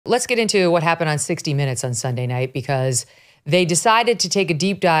Let's get into what happened on 60 Minutes on Sunday night, because they decided to take a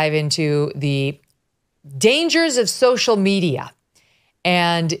deep dive into the dangers of social media,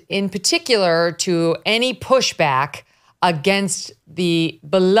 and in particular to any pushback against the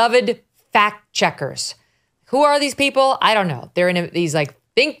beloved fact checkers. Who are these people? I don't know. They're in these like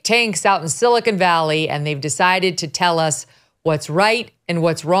think tanks out in Silicon Valley, and they've decided to tell us what's right and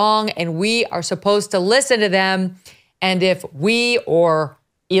what's wrong, and we are supposed to listen to them. And if we or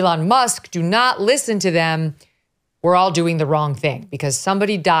Elon Musk do not listen to them, we're all doing the wrong thing, because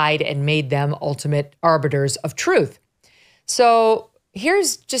somebody died and made them ultimate arbiters of truth. So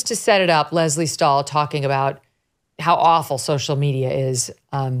here's, just to set it up, Leslie Stahl talking about how awful social media is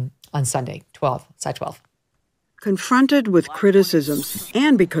on Sunday, side 12. Confronted with criticisms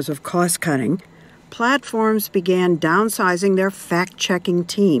and because of cost cutting, platforms began downsizing their fact-checking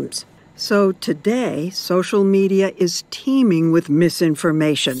teams. So today, social media is teeming with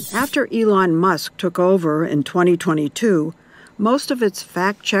misinformation. After Elon Musk took over in 2022, most of its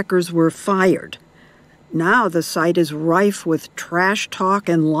fact-checkers were fired. Now the site is rife with trash talk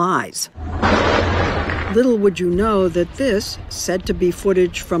and lies. Little would you know that this, said to be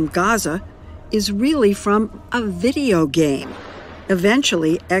footage from Gaza, is really from a video game.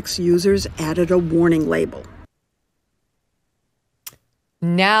 Eventually, ex-users added a warning label.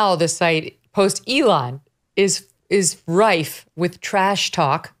 Now the site post-Elon is rife with trash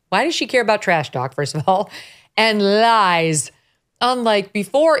talk. Why does she care about trash talk, first of all? And lies. Unlike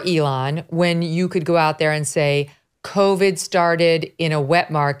before Elon, when you could go out there and say, COVID started in a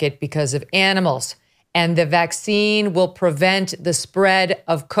wet market because of animals, and the vaccine will prevent the spread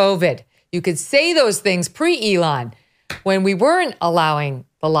of COVID. You could say those things pre-Elon, when we weren't allowing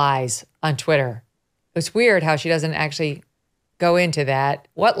the lies on Twitter. It's weird how she doesn't actually go into that.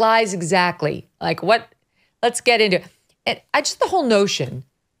 What lies exactly? Like what? Let's get into it. The whole notion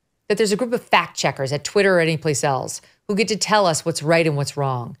that there's a group of fact checkers at Twitter or anyplace else who get to tell us what's right and what's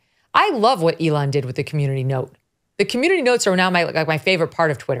wrong. I love what Elon did with the community note. The community notes are now my favorite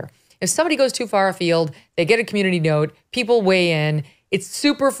part of Twitter. If somebody goes too far afield, they get a community note, people weigh in. It's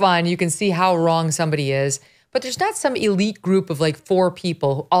super fun. You can see how wrong somebody is. But there's not some elite group of like 4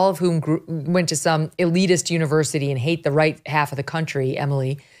 people, all of whom went to some elitist university and hate the right half of the country,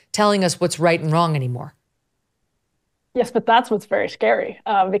 Emily, telling us what's right and wrong anymore. Yes, but that's what's very scary,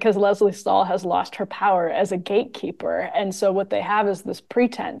 because Leslie Stahl has lost her power as a gatekeeper. And so what they have is this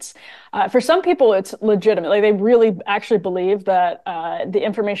pretense. For some people, it's legitimate. Like, they really actually believe that the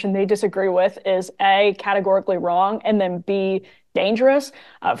information they disagree with is A, categorically wrong, and then B, dangerous.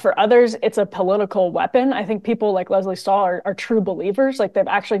 For others, it's a political weapon. I think people like Leslie Stahl are true believers. Like, they've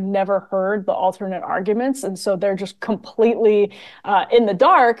actually never heard the alternate arguments. And so they're just completely in the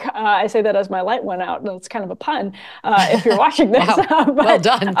dark. I say that as my light went out. That's kind of a pun if you're watching this. Wow. But, well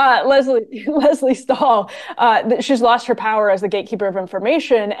done. Leslie Stahl, she's lost her power as the gatekeeper of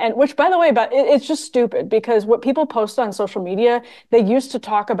information. And which, by the way, it's just stupid, because what people post on social media, they used to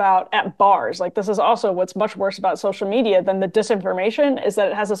talk about at bars. Like, this is also what's much worse about social media than the disinformation, is that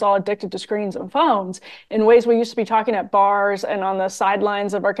it has us all addicted to screens and phones in ways we used to be talking at bars and on the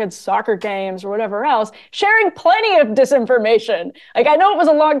sidelines of our kids' soccer games or whatever else, sharing plenty of disinformation. Like, I know it was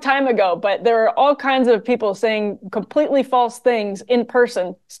a long time ago, but there are all kinds of people saying completely false things in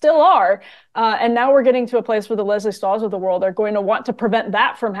person, still are. And now we're getting to a place where the Leslie Stahls of the world are going to want to prevent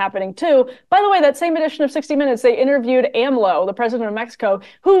that from happening too. By the way, that same edition of 60 Minutes, they interviewed AMLO, the president of Mexico,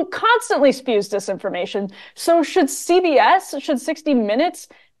 who constantly spews disinformation. So should 60 Minutes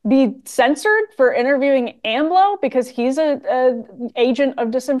be censored for interviewing AMLO because he's an agent of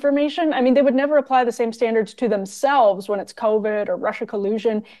disinformation? I mean, they would never apply the same standards to themselves when it's COVID or Russia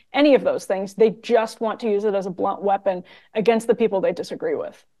collusion, any of those things. They just want to use it as a blunt weapon against the people they disagree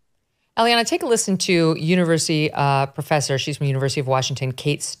with. Eliana, take a listen to university professor, she's from the University of Washington,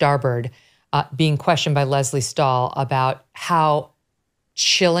 Kate Starbird, being questioned by Leslie Stahl about how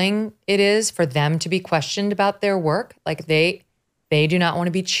chilling it is for them to be questioned about their work. Like, they do not want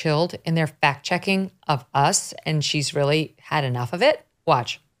to be chilled in their fact-checking of us, and she's really had enough of it.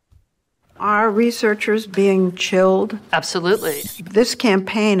 Watch. Are researchers being chilled? Absolutely. This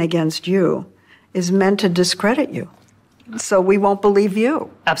campaign against you is meant to discredit you, so we won't believe you.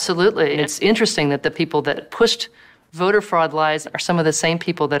 Absolutely. It's interesting that the people that pushed voter fraud lies are some of the same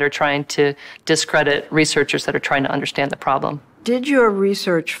people that are trying to discredit researchers that are trying to understand the problem. Did your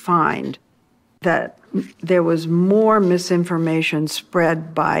research find that there was more misinformation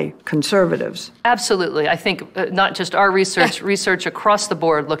spread by conservatives. Absolutely. I think not just our research across the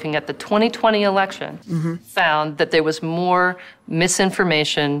board looking at the 2020 election found that there was more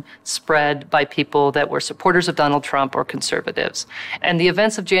misinformation spread by people that were supporters of Donald Trump or conservatives. And the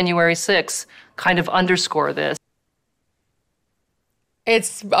events of January 6th kind of underscore this.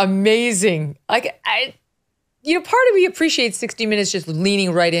 It's amazing. Part of me appreciates 60 Minutes just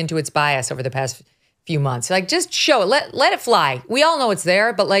leaning right into its bias over the past few months. Like, just show it. Let it fly. We all know it's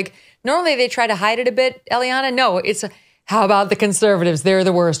there, but normally they try to hide it a bit, Eliana. No, it's, how about the conservatives? They're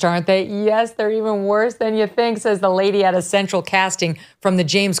the worst, aren't they? Yes, they're even worse than you think, says the lady at a central casting from the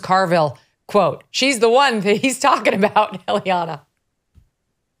James Carville quote. She's the one that he's talking about, Eliana.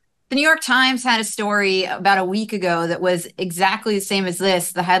 The New York Times had a story about a week ago that was exactly the same as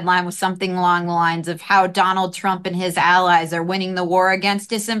this. The headline was something along the lines of how Donald Trump and his allies are winning the war against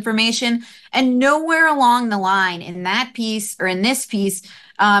disinformation. And nowhere along the line in that piece or in this piece,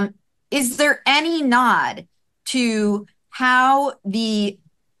 is there any nod to how the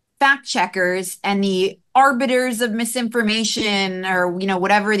fact checkers and the arbiters of misinformation, or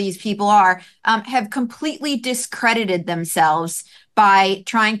whatever these people are, have completely discredited themselves by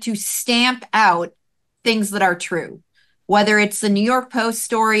trying to stamp out things that are true, whether it's the New York Post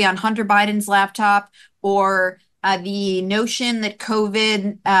story on Hunter Biden's laptop or the notion that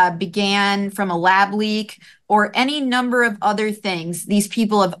COVID began from a lab leak or any number of other things. These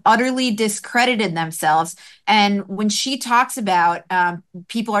people have utterly discredited themselves. And when she talks about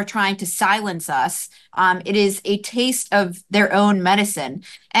people are trying to silence us, it is a taste of their own medicine.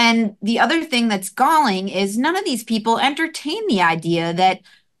 And the other thing that's galling is none of these people entertain the idea that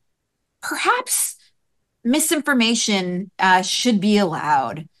perhaps misinformation should be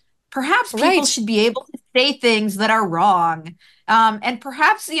allowed. Perhaps people should be able to say things that are wrong. And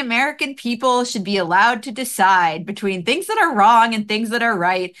perhaps the American people should be allowed to decide between things that are wrong and things that are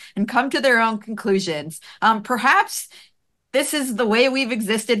right and come to their own conclusions. Perhaps this is the way we've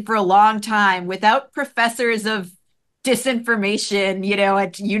existed for a long time without professors of disinformation,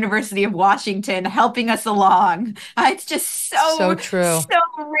 at University of Washington helping us along. It's just so true, so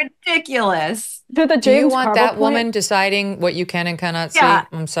ridiculous. Do you want that woman deciding what you can and cannot say?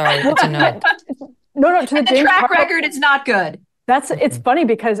 I'm sorry, it's a no. No, the track record is not good. It's funny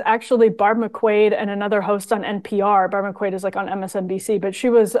because actually Barb McQuaid and another host on NPR, Barb McQuaid is on MSNBC, but she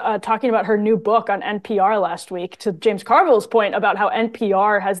was talking about her new book on NPR last week, to James Carville's point about how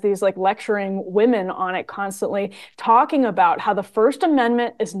NPR has these lecturing women on it constantly, talking about how the First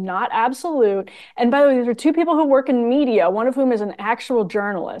Amendment is not absolute. And by the way, these are two people who work in media, one of whom is an actual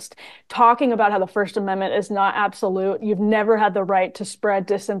journalist, talking about how the First Amendment is not absolute. You've never had the right to spread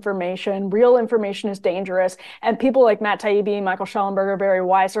disinformation. Real information is dangerous. And people like Matt Taibbi, Michael Schellenberger, Barry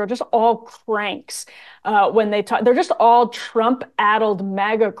Weiss are just all cranks when they talk. They're just all Trump-addled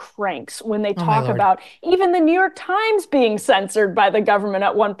MAGA cranks when they talk about even the New York Times being censored by the government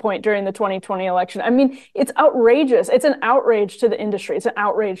at one point during the 2020 election. I mean, it's outrageous. It's an outrage to the industry. It's an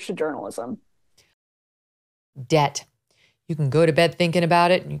outrage to journalism. Debt. You can go to bed thinking about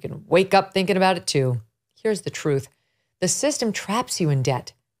it, and you can wake up thinking about it too. Here's the truth. The system traps you in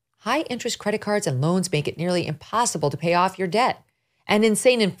debt. High-interest credit cards and loans make it nearly impossible to pay off your debt. And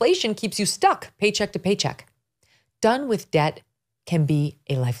insane inflation keeps you stuck paycheck to paycheck. Done with Debt can be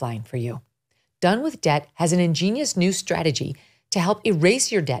a lifeline for you. Done with Debt has an ingenious new strategy to help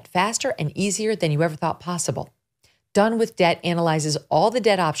erase your debt faster and easier than you ever thought possible. Done with Debt analyzes all the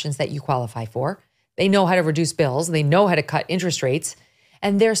debt options that you qualify for. They know how to reduce bills. They know how to cut interest rates.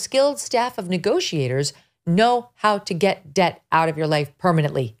 And their skilled staff of negotiators know how to get debt out of your life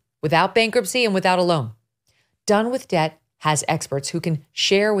permanently, without bankruptcy and without a loan. Done with Debt has experts who can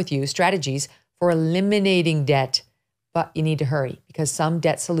share with you strategies for eliminating debt, but you need to hurry because some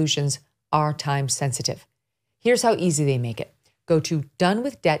debt solutions are time sensitive. Here's how easy they make it. Go to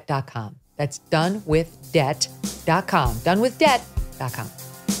donewithdebt.com. That's donewithdebt.com. Donewithdebt.com.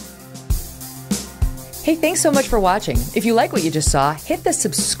 Hey, thanks so much for watching. If you like what you just saw, hit the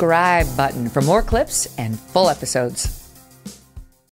subscribe button for more clips and full episodes.